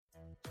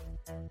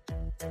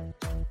This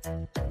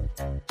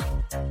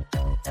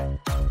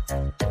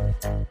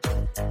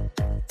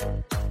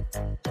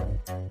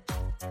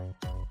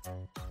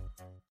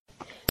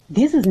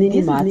is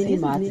Nini Mats,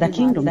 the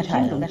Kingdom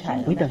Child,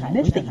 with a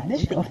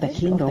message of the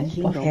Kingdom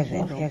of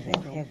Heaven.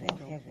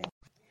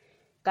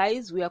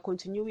 Guys, we are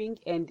continuing,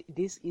 and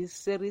this is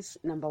series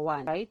number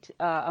 1, right?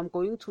 I'm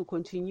going to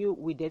continue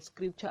with that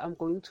scripture. I'm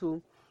going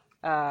to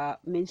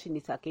mention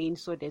it again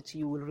so that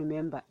you will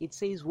remember. It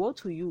says, "Woe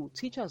to you,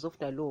 teachers of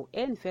the law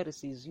and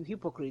Pharisees, you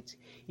hypocrites!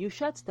 You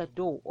shut the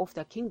door of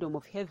the kingdom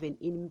of heaven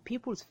in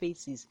people's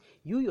faces.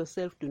 You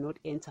yourself do not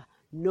enter,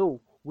 nor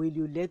will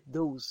you let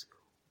those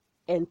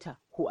enter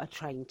who are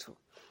trying to."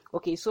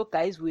 Okay, so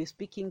guys, we were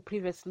speaking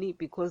previously,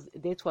 because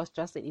that was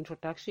just an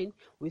introduction.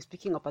 We're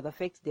speaking about the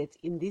fact that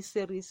in this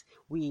series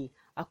we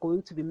are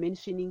going to be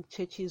mentioning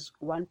churches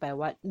one by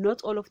one,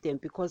 not all of them,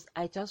 because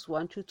I just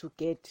want you to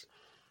get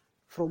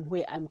from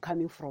where I'm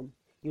coming from,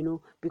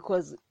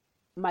 because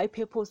my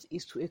purpose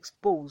is to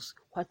expose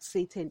what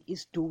Satan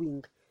is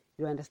doing,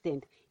 you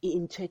understand,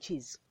 in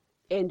churches.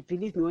 And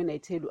believe me when I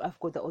tell you, I've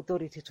got the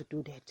authority to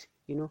do that.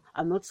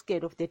 I'm not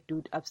scared of that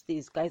dude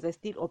upstairs. Guys, I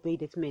still obey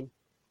that man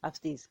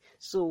upstairs.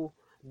 So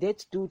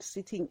that dude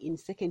sitting in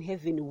second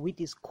heaven with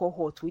his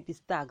cohort, with his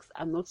thugs,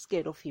 I'm not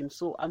scared of him.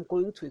 So I'm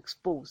going to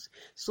expose.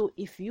 So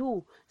if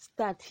you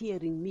start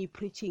hearing me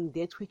preaching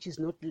that which is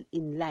not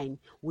in line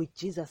with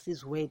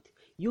Jesus' word,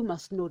 you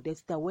must know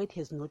that the word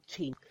has not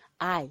changed.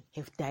 I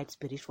have died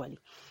spiritually.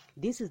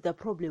 This is the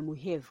problem we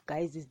have,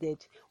 guys, is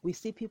that we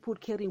see people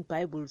carrying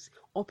Bibles,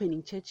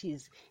 opening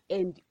churches,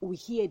 and we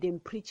hear them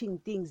preaching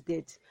things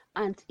that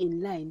aren't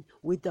in line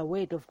with the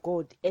word of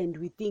God, and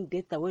we think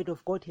that the word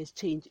of God has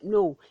changed.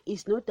 No,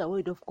 it's not the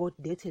word of God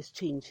that has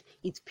changed.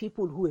 It's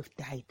people who have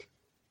died.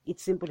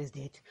 It's simple as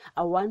that.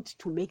 I want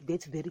to make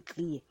that very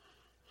clear.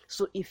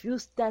 So if you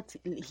start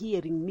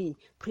hearing me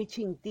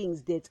preaching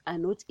things that are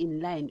not in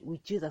line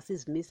with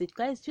Jesus' message,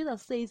 guys,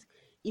 Jesus says,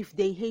 if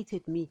they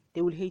hated me, they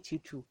will hate you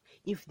too.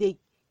 If they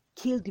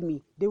killed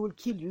me, they will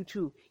kill you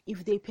too.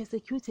 If they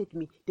persecuted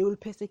me, they will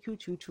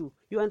persecute you too.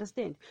 You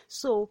understand?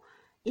 So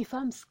if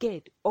I'm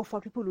scared of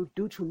what people will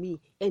do to me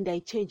and I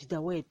change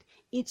the word,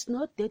 it's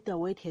not that the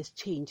word has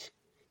changed.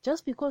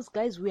 Just because,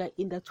 guys, we are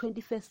in the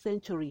 21st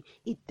century,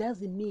 it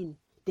doesn't mean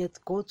that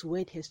God's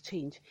word has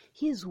changed.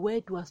 His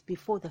word was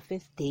before the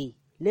first day,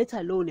 let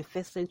alone the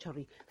first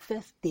century,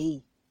 first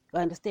day. You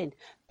understand?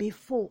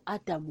 Before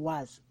Adam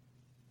was.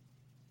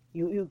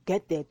 You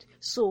get that?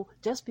 So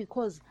just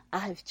because I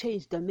have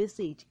changed the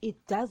message, it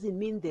doesn't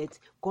mean that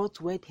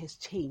God's word has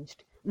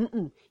changed.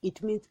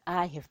 It means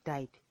I have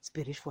died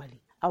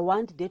spiritually. I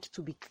want that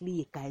to be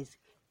clear, guys.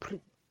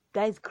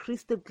 Guys,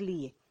 crystal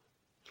clear.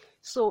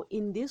 So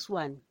in this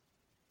one,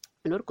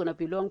 I'm not going to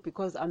be long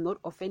because I'm not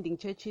offending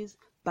churches,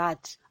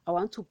 but I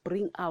want to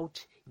bring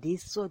out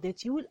this so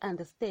that you will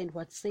understand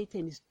what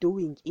Satan is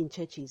doing in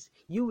churches.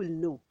 You will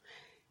know.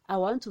 I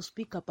want to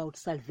speak about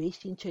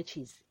salvation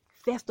churches.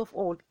 First of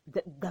all,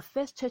 the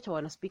first church I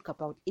want to speak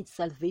about is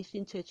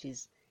salvation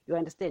churches. You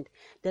understand?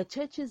 The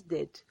churches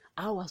that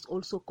I was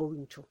also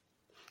going to.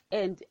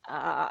 And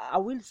I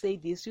will say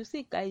this. You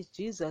see, guys,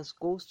 Jesus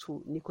goes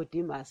to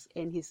Nicodemus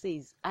and he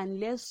says,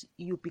 unless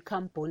you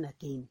become born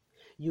again,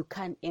 you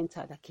can't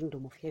enter the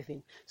kingdom of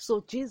heaven.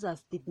 So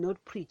Jesus did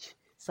not preach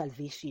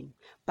salvation,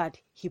 but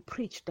he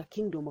preached the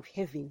kingdom of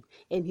heaven.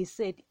 And he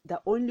said the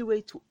only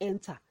way to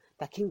enter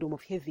the kingdom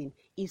of heaven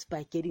is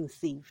by getting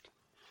saved.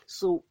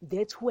 So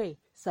that's where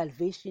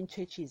salvation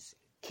churches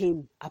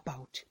came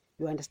about.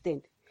 You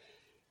understand?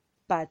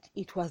 But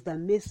it was the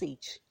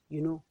message,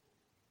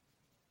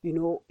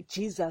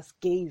 Jesus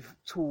gave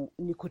to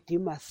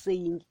Nicodemus,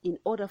 saying, in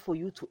order for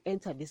you to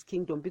enter this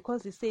kingdom,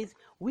 because he says,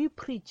 we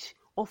preach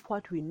of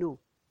what we know.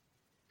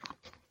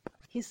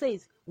 He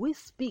says, we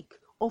speak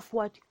of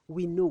what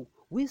we know.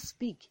 We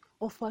speak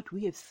of what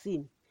we have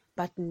seen,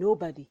 but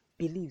nobody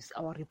believes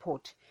our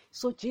report.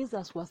 So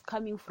Jesus was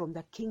coming from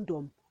the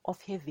kingdom of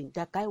heaven.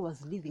 That guy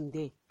was living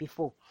there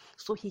before.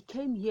 So he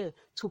came here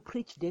to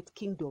preach that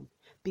kingdom,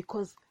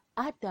 because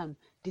Adam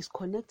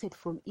disconnected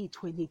from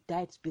it when he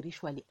died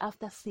spiritually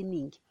after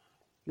sinning.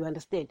 You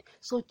understand?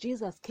 So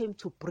Jesus came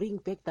to bring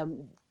back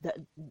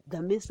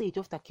the message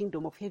of the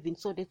kingdom of heaven,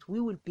 so that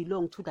we will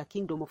belong to the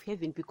kingdom of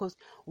heaven, because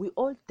we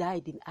all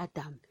died in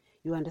Adam.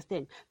 You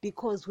understand?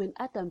 Because when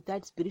Adam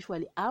died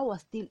spiritually, I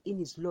was still in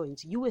his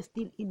loins. You were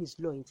still in his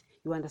loins.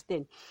 You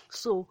understand?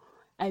 So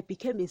I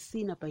became a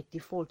sinner by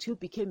default. You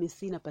became a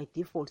sinner by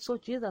default. So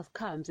Jesus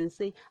comes and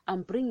says,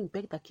 I'm bringing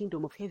back the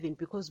kingdom of heaven,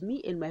 because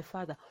me and my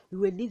father, we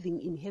were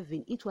living in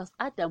heaven. It was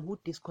Adam who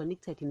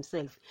disconnected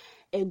himself,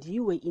 and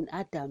you were in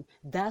Adam,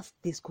 thus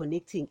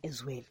disconnecting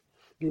as well.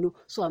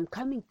 So I'm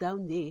coming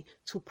down there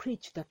to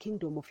preach the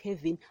kingdom of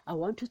heaven. I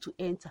want you to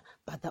enter,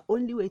 but the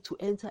only way to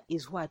enter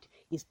is what?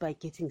 Is by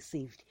getting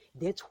saved.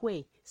 That's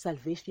where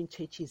salvation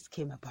churches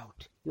came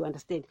about. You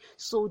understand?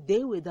 So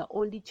they were the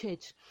only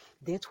church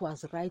that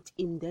was right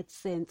in that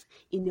sense,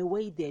 in a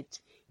way that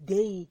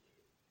they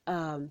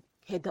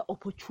had the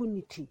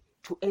opportunity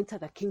to enter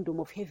the kingdom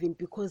of heaven,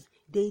 because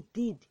they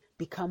did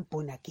become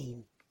born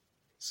again.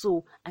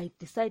 So I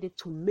decided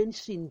to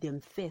mention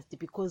them first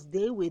because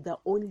they were the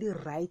only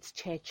right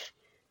church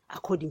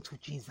according to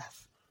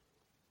Jesus.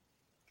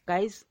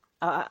 Guys,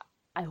 I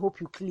hope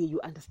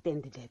you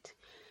understand that.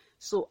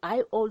 So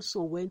I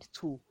also went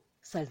to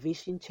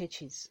salvation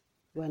churches,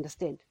 you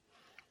understand?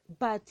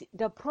 But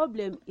the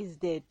problem is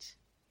that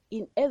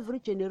in every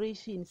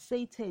generation,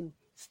 Satan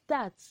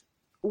starts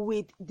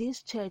with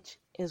this church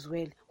as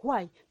well.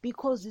 Why?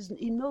 Because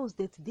he knows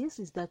that this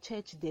is the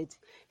church that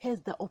has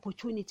the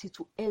opportunity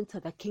to enter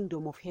the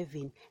kingdom of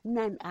heaven,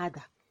 none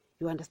other.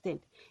 You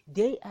understand?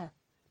 They are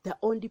the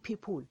only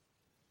people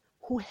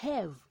who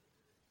have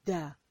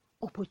the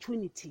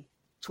opportunity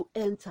to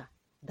enter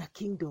the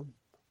kingdom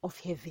of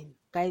heaven.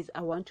 Guys,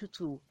 I want you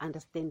to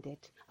understand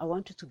that. I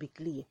want you to be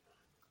clear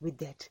with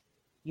that,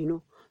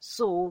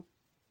 So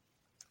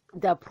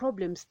the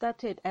problem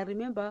started. I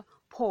remember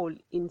Paul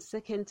in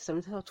 2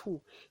 Thessalonians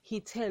 2, he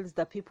tells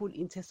the people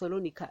in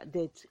Thessalonica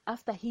that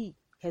after he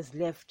has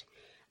left,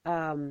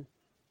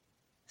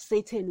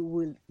 Satan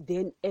will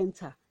then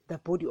enter the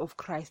body of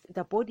Christ.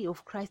 The body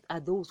of Christ are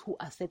those who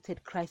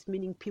accepted Christ,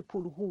 meaning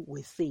people who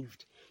were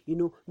saved,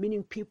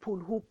 meaning people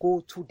who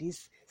go to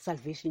these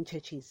salvation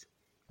churches,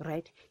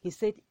 right? He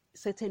said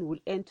Satan will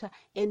enter,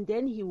 and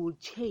then he will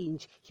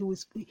change. He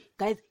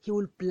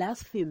will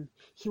blaspheme.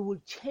 He will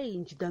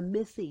change the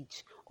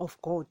message of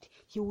God.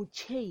 He will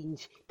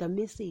change the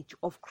message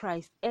of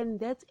Christ. And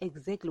that's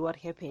exactly what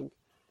happened.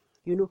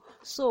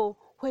 So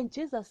when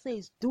Jesus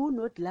says, do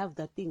not love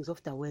the things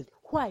of the world,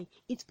 why?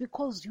 It's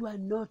because you are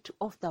not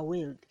of the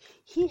world.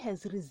 He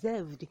has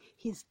reserved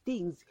his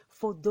things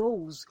for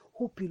those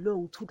who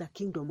belong to the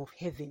kingdom of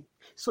heaven.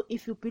 So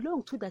if you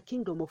belong to the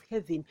kingdom of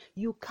heaven,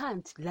 you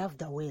can't love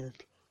the world,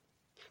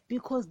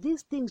 because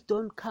these things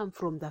don't come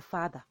from the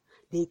Father.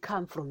 They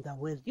come from the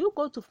world. You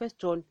go to 1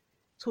 John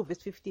 2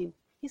 verse 15.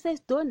 He says,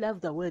 don't love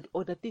the world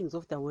or the things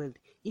of the world.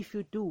 If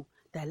you do,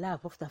 the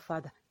love of the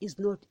Father is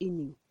not in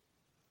you.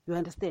 You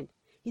understand?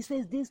 He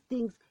says these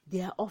things,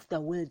 they are of the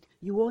world.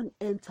 You won't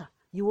enter.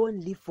 You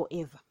won't live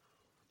forever.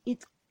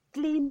 It's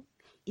clean.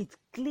 It's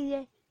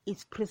clear.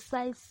 It's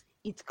precise.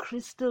 It's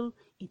crystal.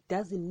 It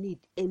doesn't need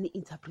any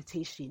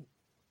interpretation.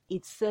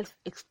 It's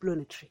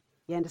self-explanatory.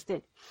 You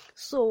understand?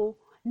 So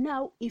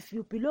now, if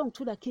you belong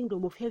to the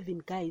kingdom of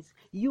heaven, guys,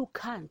 you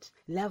can't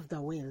love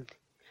the world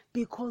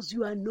because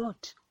you are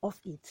not of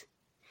it.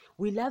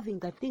 We're loving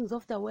the things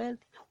of the world.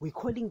 We're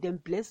calling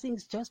them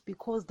blessings just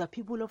because the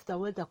people of the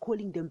world are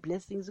calling them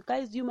blessings.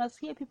 Guys, you must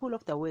hear people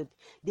of the world.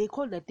 They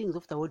call the things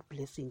of the world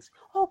blessings.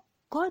 Oh,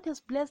 God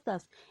has blessed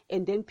us.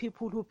 And then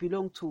people who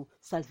belong to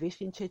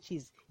salvation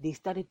churches, they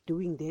started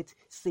doing that.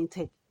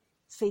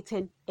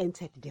 Satan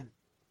entered them.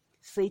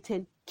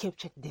 Satan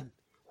captured them.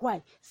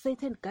 Why?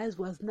 Satan, guys,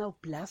 was now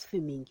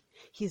blaspheming.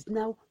 He's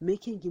now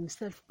making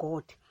himself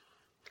God,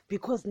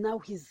 because now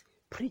he's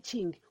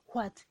preaching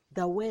what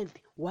the world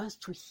wants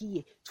to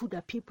hear to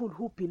the people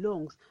who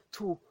belong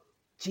to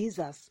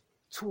Jesus,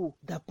 to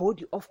the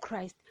body of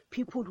Christ,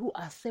 people who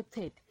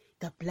accepted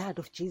the blood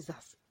of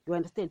Jesus. You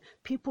understand?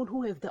 People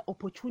who have the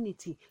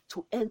opportunity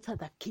to enter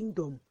the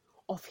kingdom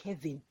of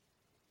heaven.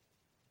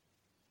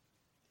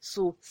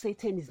 So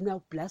Satan is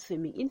now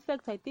blaspheming. In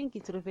fact, I think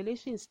it's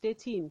Revelation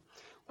 13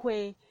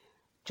 where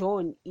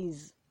John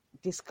is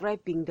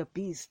describing the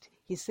beast.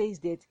 He says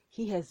that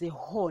he has a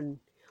horn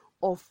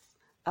of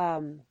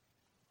a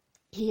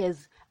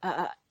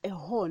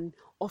horn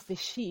of a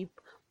sheep,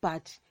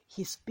 but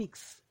he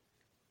speaks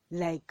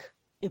like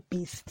a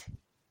beast.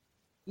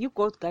 You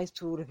go, guys,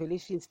 to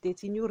Revelation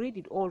 13, you read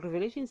it all.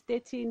 Revelation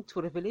 13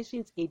 to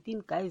Revelation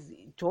 18, guys,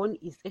 John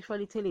is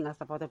actually telling us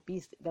about the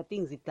beast, the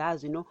things it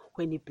does,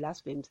 when he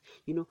blasphemes,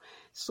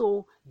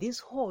 So this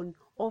horn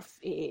of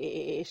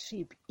a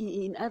sheep,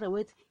 in other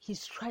words,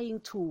 he's trying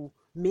to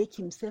make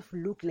himself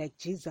look like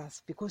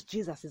Jesus, because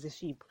Jesus is a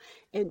sheep.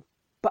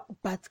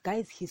 But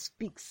guys, he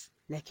speaks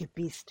like a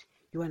beast.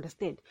 You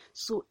understand?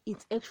 So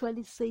it's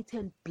actually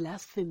Satan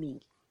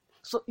blaspheming.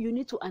 So you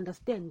need to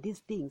understand these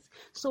things.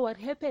 So what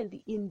happened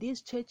in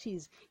these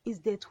churches is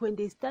that when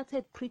they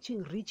started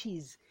preaching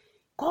riches,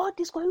 God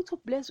is going to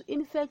bless you.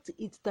 In fact,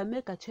 it's the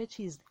mega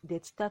churches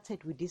that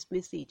started with this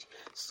message.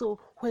 So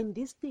when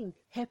this thing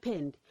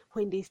happened,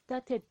 when they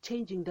started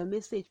changing the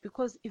message,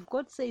 because if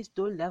God says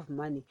don't love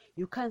money,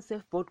 you can't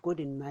serve both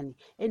God and money.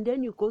 And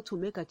then you go to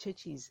mega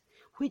churches,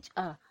 which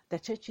are the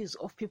churches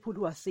of people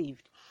who are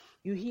saved.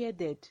 You hear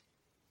that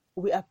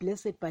we are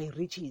blessed by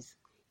riches.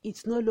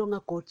 It's no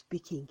longer God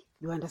speaking.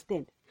 You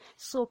understand?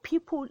 So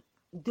people,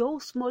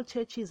 those small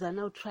churches are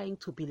now trying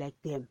to be like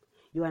them.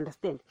 You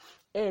understand?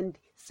 And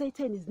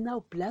Satan is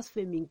now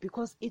blaspheming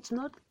because it's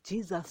not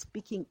Jesus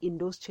speaking in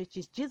those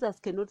churches. Jesus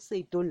cannot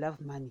say, don't love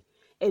money.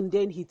 And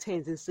then he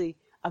turns and say,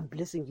 I'm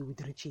blessing you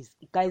with riches.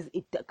 Guys,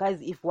 if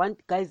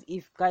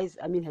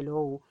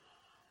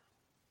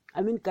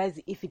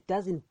it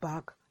doesn't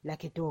bark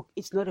like a dog,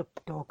 it's not a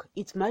dog.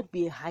 It might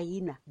be a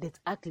hyena, that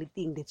ugly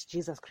thing that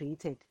Jesus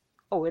created.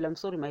 Oh, well, I'm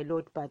sorry, my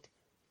Lord, but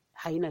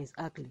hyena is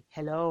ugly.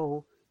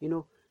 Hello,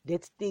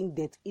 that thing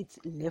that eats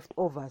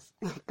leftovers.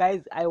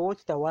 Guys, I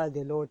watched a while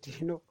the Lord,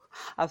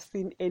 I've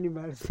seen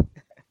animals.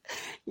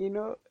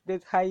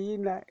 that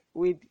hyena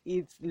with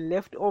its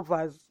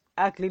leftovers,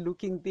 ugly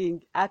looking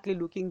thing, ugly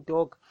looking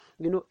dog.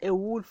 A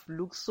wolf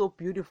looks so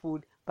beautiful,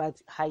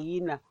 but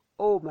hyena,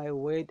 oh my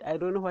word, I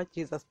don't know what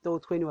Jesus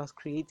thought when he was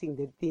creating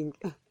the thing.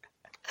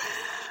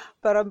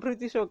 But I'm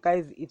pretty sure,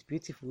 guys, it's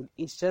beautiful.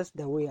 It's just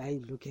the way I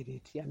look at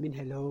it. I mean,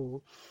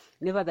 hello.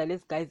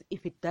 Nevertheless, guys,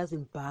 if it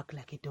doesn't bark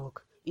like a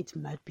dog, it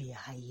might be a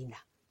hyena.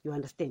 You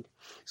understand?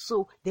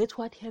 So that's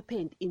what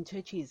happened in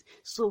churches.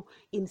 So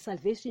in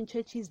salvation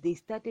churches, they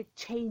started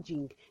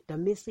changing the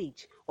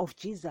message of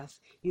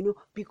Jesus,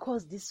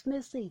 because this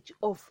message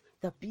of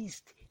the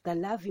beast, the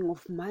loving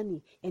of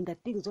money and the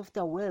things of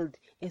the world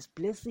as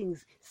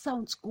blessings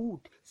sounds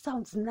good,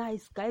 sounds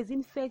nice, guys.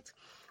 In fact,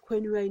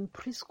 when we were in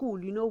preschool,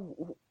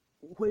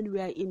 when we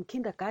are in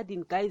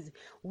kindergarten, guys,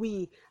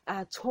 we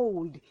are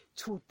told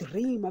to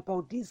dream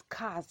about these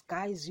cars,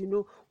 guys.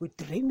 We're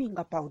dreaming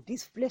about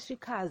these flashy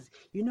cars.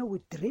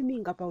 We're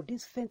dreaming about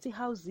these fancy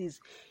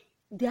houses.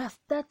 They are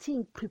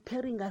starting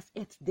preparing us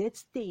at that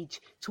stage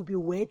to be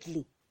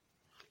worldly.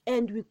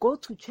 And we go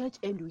to church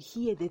and we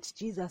hear that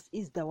Jesus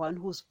is the one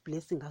who's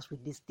blessing us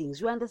with these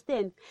things. You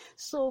understand?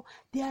 So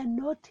they are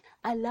not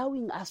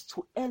allowing us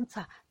to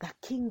enter the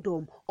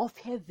kingdom of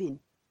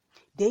heaven.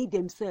 They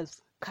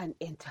themselves can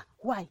enter.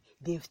 Why?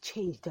 They've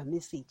changed the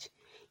message.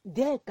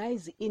 There,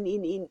 guys,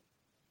 in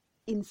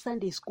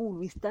Sunday school,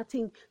 we're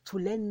starting to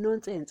learn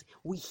nonsense.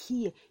 We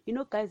hear,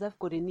 guys, I've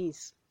got a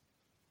niece,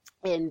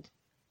 and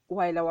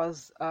while I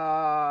was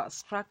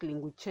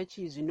struggling with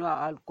churches,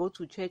 I'll go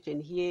to church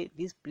and hear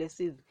these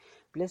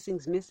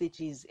blessings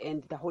messages,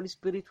 and the Holy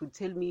Spirit would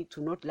tell me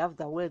to not love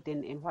the world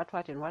and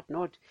what and what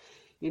not.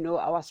 I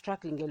was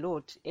struggling a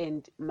lot,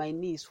 and my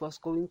niece was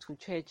going to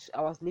church. I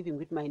was living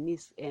with my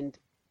niece and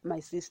my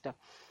sister.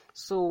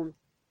 So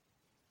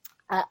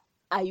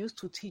I used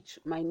to teach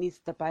my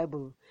niece the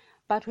Bible.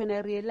 But when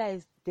I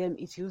realized them,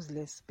 it's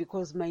useless,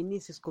 because my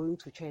niece is going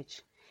to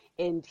church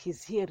and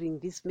he's hearing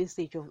this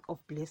message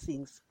of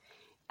blessings.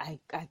 I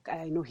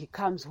know he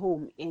comes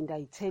home and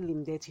I tell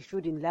him that he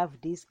shouldn't love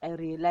this. I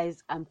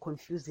realize I'm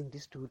confusing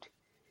this dude.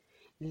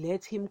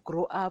 Let him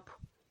grow up.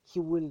 He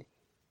will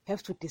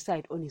have to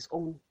decide on his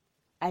own.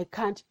 I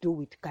can't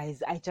do it,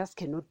 guys. I just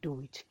cannot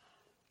do it.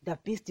 The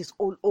beast is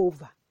all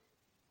over.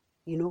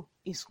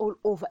 It's all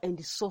over and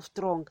it's so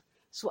strong.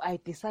 So I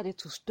decided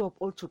to stop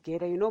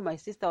altogether. My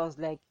sister was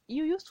like,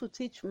 you used to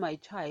teach my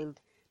child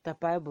the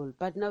Bible,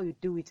 but now you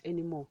do it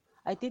anymore.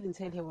 I didn't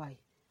tell her why.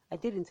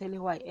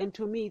 And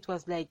to me, it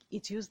was like,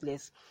 it's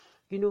useless,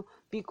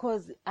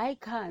 because I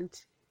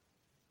can't,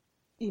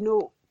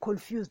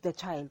 confuse the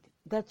child.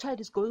 The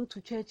child is going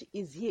to church,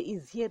 is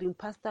hearing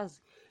pastors,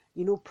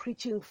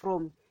 preaching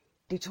from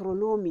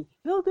Deuteronomy.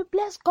 You'll be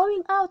blessed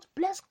going out,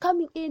 blessed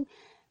coming in.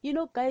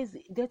 Guys,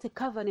 there's a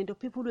covenant of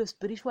people who are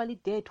spiritually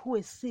dead, who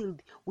are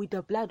sealed with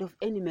the blood of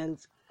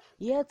animals.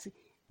 Yet,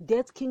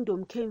 that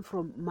kingdom came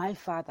from my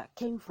Father,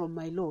 came from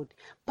my Lord.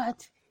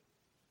 But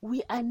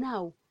we are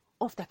now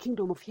of the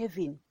kingdom of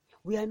heaven.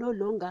 We are no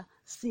longer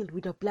sealed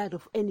with the blood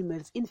of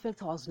animals. In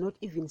fact, I was not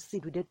even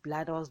sealed with that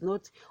blood. I was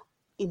not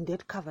in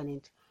that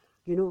covenant,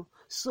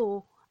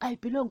 So I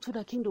belong to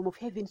the kingdom of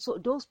heaven. So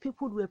those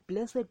people were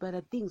blessed by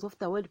the things of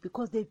the world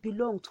because they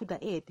belong to the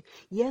earth.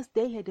 Yes,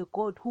 they had a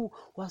God who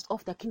was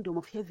of the kingdom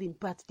of heaven,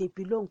 but they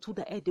belong to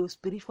the earth. They were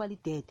spiritually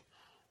dead.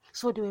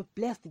 So they were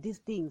blessed these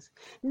things.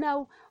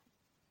 Now,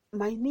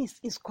 my niece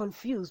is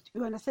confused.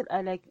 You understand?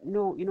 I like,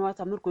 no, you know what?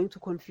 I'm not going to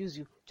confuse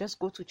you. Just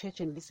go to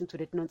church and listen to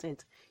that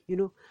nonsense,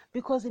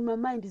 because in my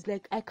mind, it's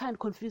like, I can't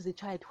confuse a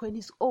child. When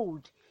he's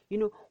old,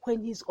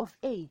 when he's of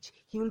age,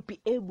 he will be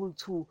able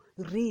to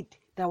read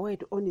the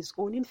word on his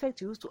own. In fact,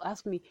 he used to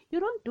ask me, you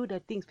don't do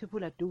the things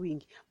people are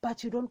doing,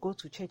 but you don't go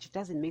to church. It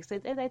doesn't make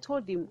sense. And I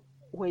told him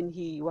when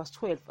he was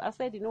 12, I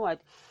said, you know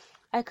what?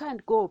 I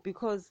can't go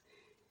because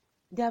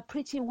they are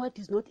preaching what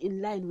is not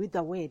in line with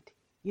the word,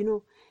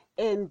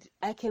 and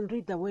I can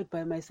read the word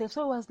by myself.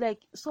 So I was like,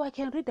 so I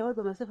can read the word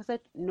by myself. I said,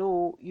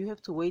 no, you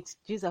have to wait.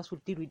 Jesus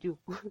will deal with you.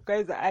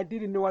 Guys, I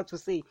didn't know what to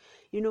say.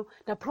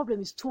 The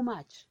problem is too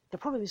much.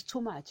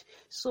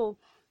 So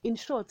in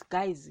short,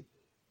 guys,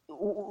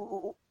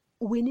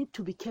 we need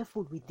to be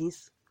careful with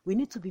this. We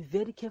need to be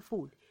very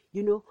careful.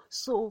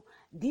 So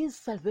these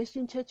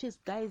salvation churches,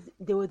 guys,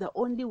 they were the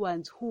only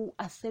ones who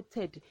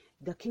accepted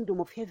the kingdom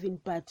of heaven,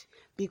 but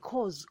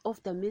because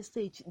of the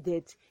message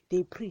that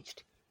they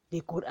preached,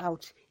 they got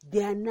out.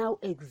 They are now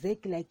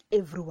exactly like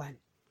everyone.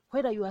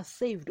 Whether you are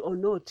saved or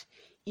not,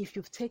 if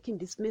you've taken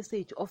this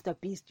message of the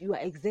beast, you are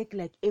exactly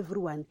like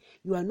everyone.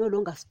 You are no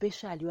longer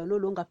special. You are no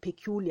longer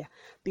peculiar,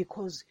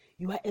 because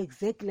you are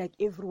exactly like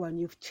everyone.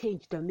 You've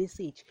changed the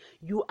message.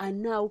 You are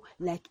now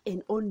like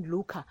an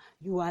onlooker.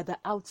 You are the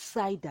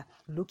outsider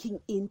looking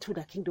into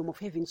the kingdom of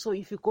heaven. So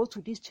if you go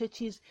to these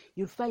churches,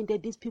 you'll find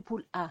that these people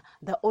are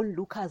the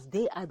onlookers.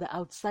 They are the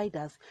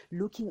outsiders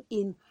looking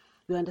in.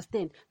 You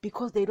understand?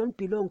 Because they don't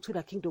belong to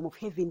the kingdom of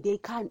heaven. They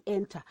can't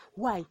enter.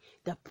 Why?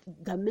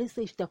 The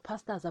message the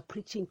pastors are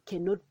preaching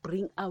cannot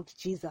bring out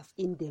Jesus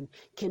in them,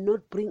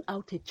 cannot bring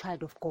out a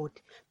child of God,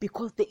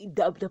 because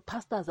the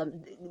pastors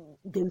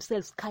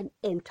themselves can't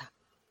enter.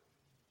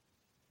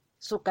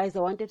 So guys, I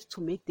wanted to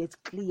make that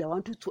clear.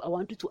 I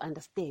want you to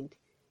understand.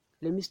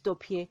 Let me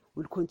stop here.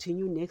 We'll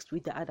continue next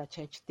with the other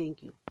church.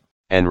 Thank you.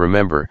 And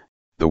remember,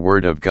 the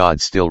Word of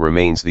God still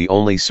remains the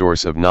only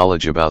source of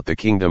knowledge about the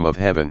kingdom of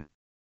heaven.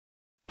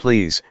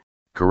 Please,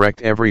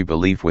 correct every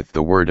belief with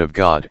the Word of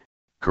God,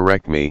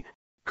 correct me,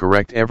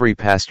 correct every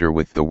pastor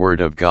with the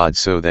Word of God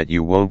so that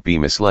you won't be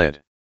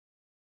misled.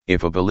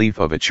 If a belief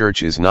of a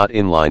church is not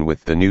in line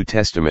with the New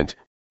Testament,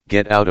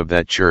 get out of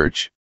that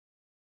church.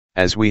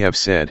 As we have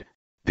said,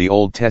 the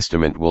Old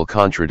Testament will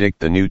contradict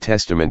the New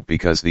Testament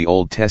because the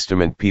Old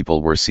Testament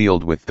people were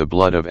sealed with the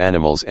blood of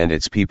animals and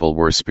its people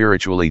were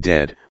spiritually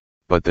dead,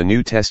 but the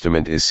New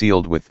Testament is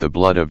sealed with the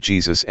blood of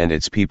Jesus and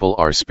its people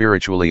are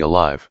spiritually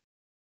alive.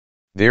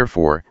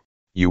 Therefore,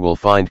 you will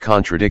find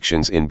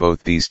contradictions in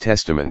both these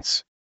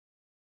testaments.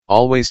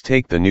 Always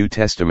take the New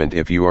Testament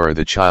if you are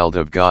the child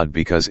of God,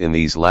 because in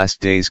these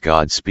last days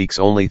God speaks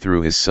only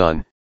through His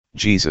Son,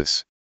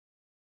 Jesus.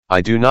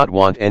 I do not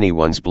want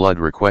anyone's blood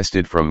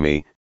requested from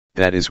me,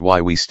 that is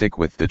why we stick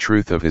with the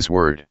truth of His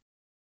Word.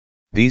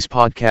 These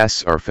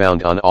podcasts are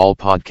found on all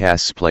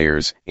podcasts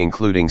players,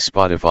 including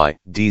Spotify,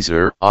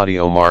 Deezer,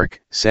 AudioMark,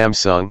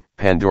 Samsung,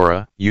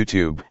 Pandora,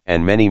 YouTube,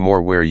 and many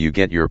more where you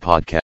get your podcast.